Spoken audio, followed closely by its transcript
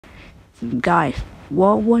Guys,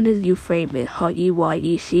 what one is your favorite? Huggy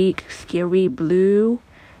Whitey Chic, Scary Blue,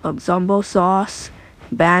 Zumbo Sauce,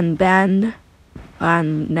 Ban,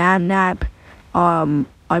 and Nan Nap. I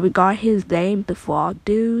regard his name, the Frog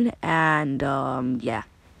Dude, and yeah.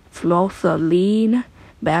 Flosaline,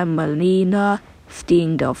 Ban Melina,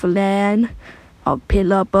 Sting the Flan,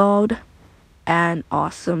 Pillar Bird, and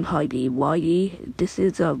Awesome Huggy Wuggy. This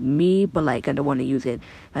is me, but like I don't want to use it.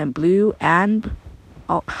 And Blue and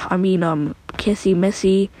Kissy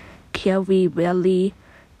Missy, Kelly Willy,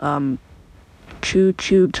 Choo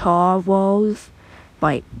Choo Tarvos,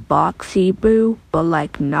 like Boxy Boo, but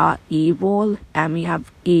like not evil. And we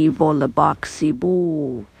have Evil the Boxy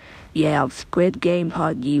Boo. Yeah, Squid Game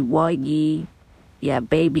Huggy Wuggy. Yeah,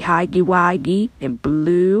 Baby Huggy Wuggy, and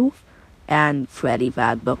Blue, and Freddy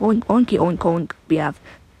Fazbear. Oinky Oink Oink. We have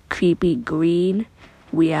Creepy Green.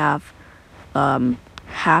 We have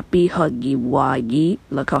Happy Huggy Wuggy.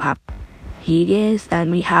 Look how happy he is.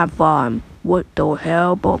 And we have what the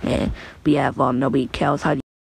hell, but man, we have nobody cares Huggy